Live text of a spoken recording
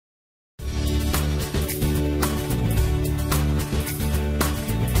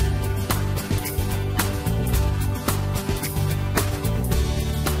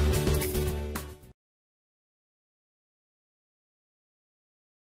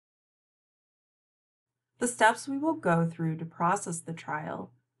The steps we will go through to process the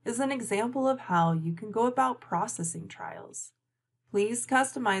trial is an example of how you can go about processing trials. Please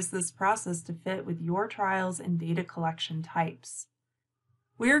customize this process to fit with your trials and data collection types.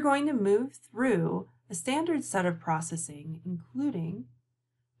 We are going to move through a standard set of processing, including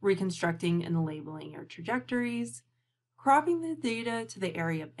reconstructing and labeling your trajectories, cropping the data to the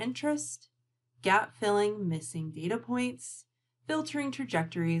area of interest, gap filling missing data points, filtering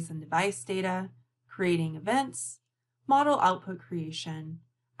trajectories and device data, creating events, model output creation,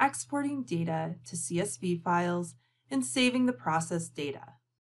 exporting data to CSV files, and saving the processed data.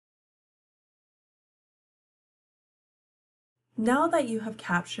 Now that you have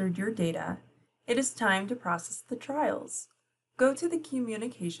captured your data, it is time to process the trials. Go to the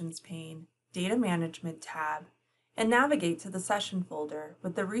Communications pane, Data Management tab, and navigate to the Session folder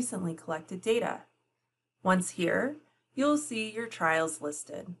with the recently collected data. Once here, you'll see your trials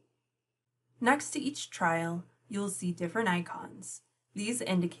listed. Next to each trial, you'll see different icons. These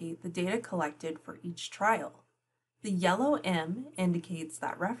indicate the data collected for each trial. The yellow M indicates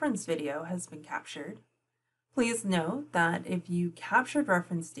that reference video has been captured. Please note that if you captured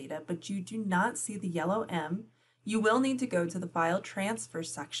reference data but you do not see the yellow M, you will need to go to the File Transfer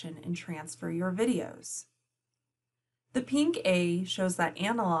section and transfer your videos. The pink A shows that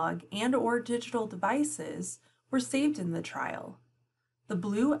analog and/or digital devices were saved in the trial. The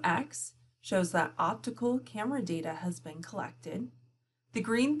blue X shows that optical camera data has been collected. The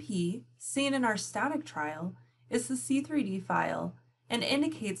green P, seen in our static trial, is the C3D file and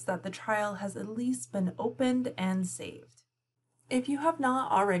indicates that the trial has at least been opened and saved. If you have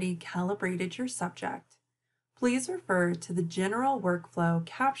not already calibrated your subject, please refer to the General Workflow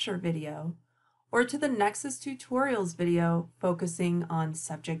Capture video or to the Nexus Tutorials video focusing on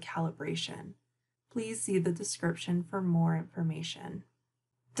subject calibration. Please see the description for more information.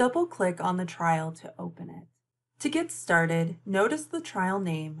 Double-click on the trial to open it. To get started, notice the trial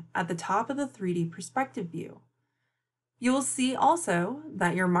name at the top of the 3D perspective view. You will see also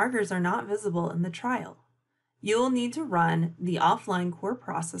that your markers are not visible in the trial. You will need to run the offline core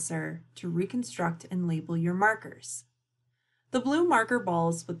processor to reconstruct and label your markers. The blue marker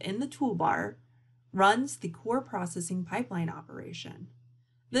balls within the toolbar runs the core processing pipeline operation.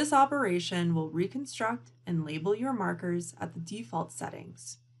 This operation will reconstruct and label your markers at the default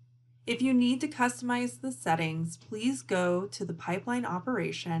settings. If you need to customize the settings, please go to the pipeline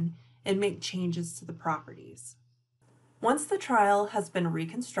operation and make changes to the properties. Once the trial has been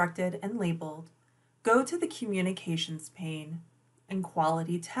reconstructed and labeled, go to the Communications pane and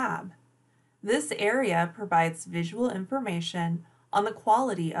Quality tab. This area provides visual information on the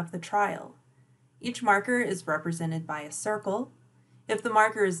quality of the trial. Each marker is represented by a circle. If the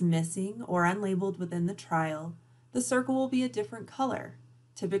marker is missing or unlabeled within the trial, the circle will be a different color.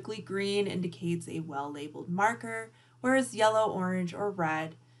 Typically, green indicates a well-labeled marker, whereas yellow, orange, or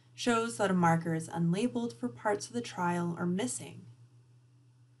red shows that a marker is unlabeled for parts of the trial or missing.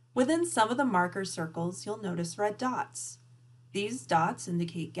 Within some of the marker circles, you'll notice red dots. These dots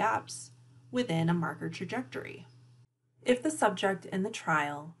indicate gaps within a marker trajectory. If the subject in the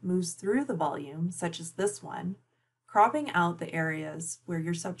trial moves through the volume, such as this one, cropping out the areas where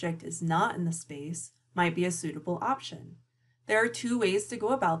your subject is not in the space might be a suitable option. There are two ways to go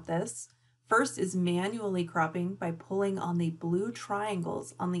about this. First is manually cropping by pulling on the blue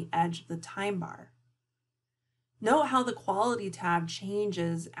triangles on the edge of the time bar. Note how the Quality tab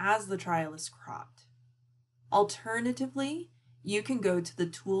changes as the trial is cropped. Alternatively, you can go to the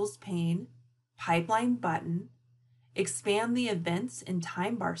Tools pane, Pipeline button, expand the Events and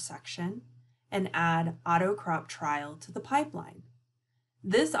Time bar section, and add Auto Crop Trial to the pipeline.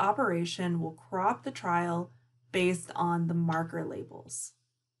 This operation will crop the trial based on the marker labels.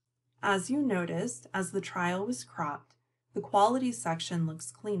 As you noticed, as the trial was cropped, the Quality section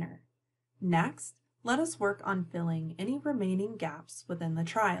looks cleaner. Next, let us work on filling any remaining gaps within the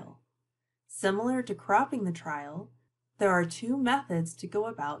trial. Similar to cropping the trial, there are two methods to go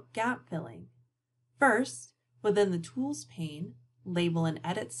about gap filling. First, within the Tools pane, Label and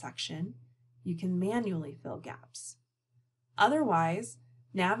Edit section, you can manually fill gaps. Otherwise,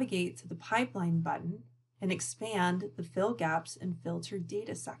 navigate to the Pipeline button and expand the Fill Gaps and Filter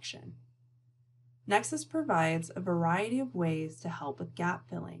Data section. Nexus provides a variety of ways to help with gap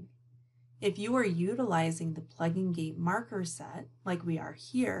filling. If you are utilizing the plug-in gate marker set, like we are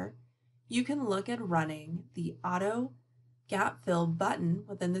here, you can look at running the Auto Gap Fill button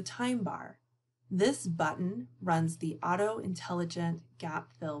within the time bar. This button runs the Auto Intelligent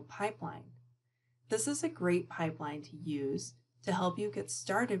Gap Fill pipeline. This is a great pipeline to use to help you get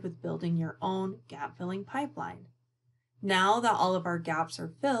started with building your own gap filling pipeline. Now that all of our gaps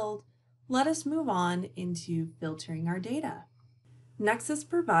are filled, Let us move on into filtering our data. Nexus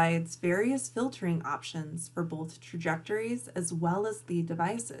provides various filtering options for both trajectories as well as the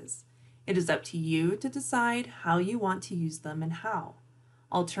devices. It is up to you to decide how you want to use them and how.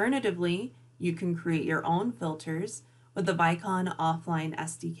 Alternatively, you can create your own filters with the Vicon offline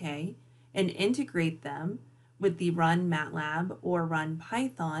SDK and integrate them with the Run MATLAB or Run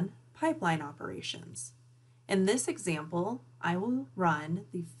Python pipeline operations. In this example, I will run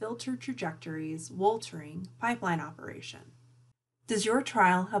the filter trajectories Woltering pipeline operation. Does your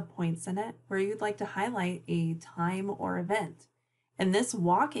trial have points in it where you'd like to highlight a time or event? In this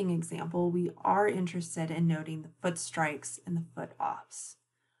walking example, we are interested in noting the foot strikes and the foot offs.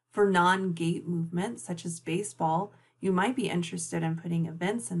 For non-gait movements, such as baseball, you might be interested in putting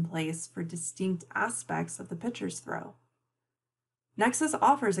events in place for distinct aspects of the pitcher's throw. Nexus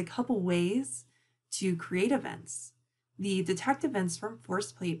offers a couple ways to create events. The detect events from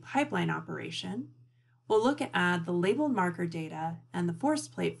force plate pipeline operation will look at the labeled marker data and the force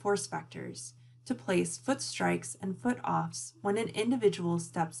plate force vectors to place foot strikes and foot offs when an individual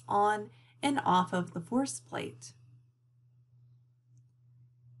steps on and off of the force plate.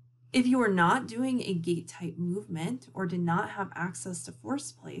 If you are not doing a gait type movement or did not have access to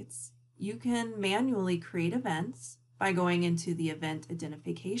force plates, you can manually create events by going into the event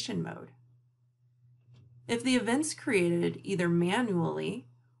identification mode. If the events created either manually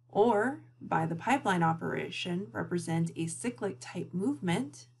or by the pipeline operation represent a cyclic type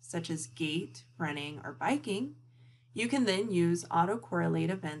movement, such as gait, running, or biking, you can then use autocorrelate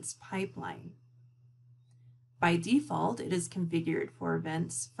events pipeline. By default, it is configured for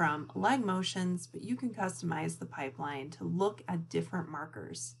events from leg motions, but you can customize the pipeline to look at different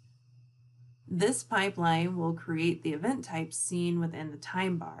markers. This pipeline will create the event type seen within the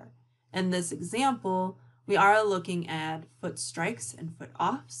time bar. In this example, we are looking at foot strikes and foot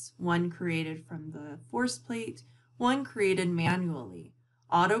offs, one created from the force plate, one created manually.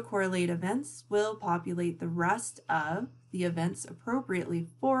 Autocorrelate events will populate the rest of the events appropriately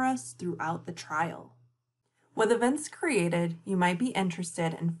for us throughout the trial. With events created, you might be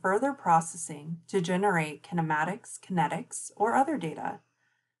interested in further processing to generate kinematics, kinetics, or other data.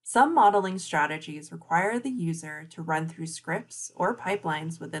 Some modeling strategies require the user to run through scripts or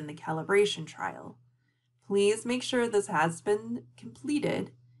pipelines within the calibration trial. Please make sure this has been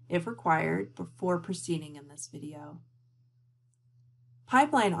completed, if required, before proceeding in this video.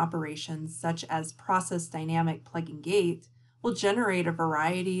 Pipeline operations such as process dynamic plug and gate will generate a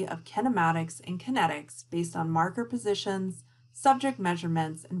variety of kinematics and kinetics based on marker positions, subject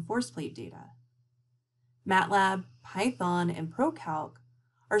measurements, and force plate data. MATLAB, Python, and ProCalc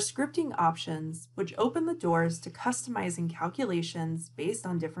are scripting options which open the doors to customizing calculations based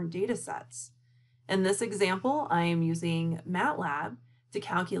on different data sets. In this example, I am using MATLAB to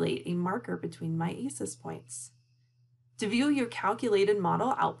calculate a marker between my ACES points. To view your calculated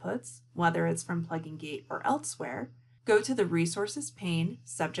model outputs, whether it's from plug and gate or elsewhere, go to the Resources pane,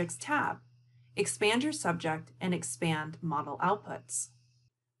 Subjects tab. Expand your subject and expand Model Outputs.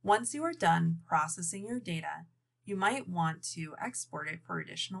 Once you are done processing your data, you might want to export it for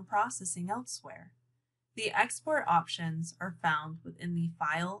additional processing elsewhere. The export options are found within the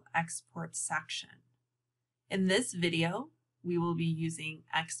File Export section. In this video, we will be using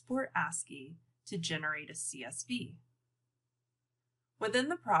Export ASCII to generate a CSV. Within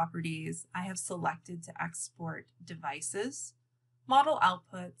the properties, I have selected to export devices, model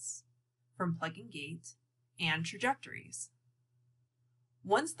outputs from plug and gate, and trajectories.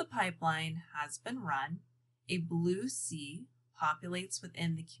 Once the pipeline has been run, a blue C populates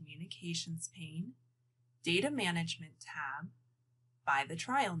within the Communications pane, Data Management tab by the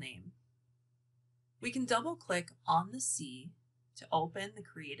trial name. We can double-click on the C to open the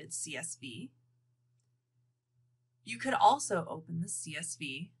created CSV. You could also open the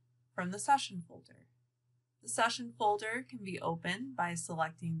CSV from the session folder. The session folder can be opened by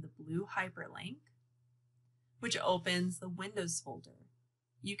selecting the blue hyperlink, which opens the Windows folder.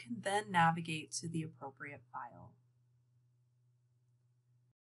 You can then navigate to the appropriate file.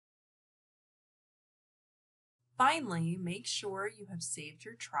 Finally, make sure you have saved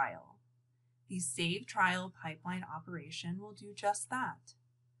your trial. The Save Trial pipeline operation will do just that.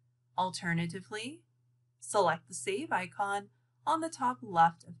 Alternatively, select the Save icon on the top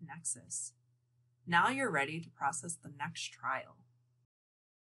left of Nexus. Now you're ready to process the next trial.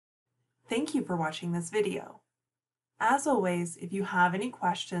 Thank you for watching this video. As always, if you have any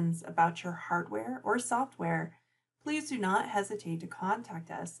questions about your hardware or software, please do not hesitate to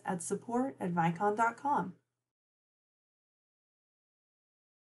contact us at support@vicon.com.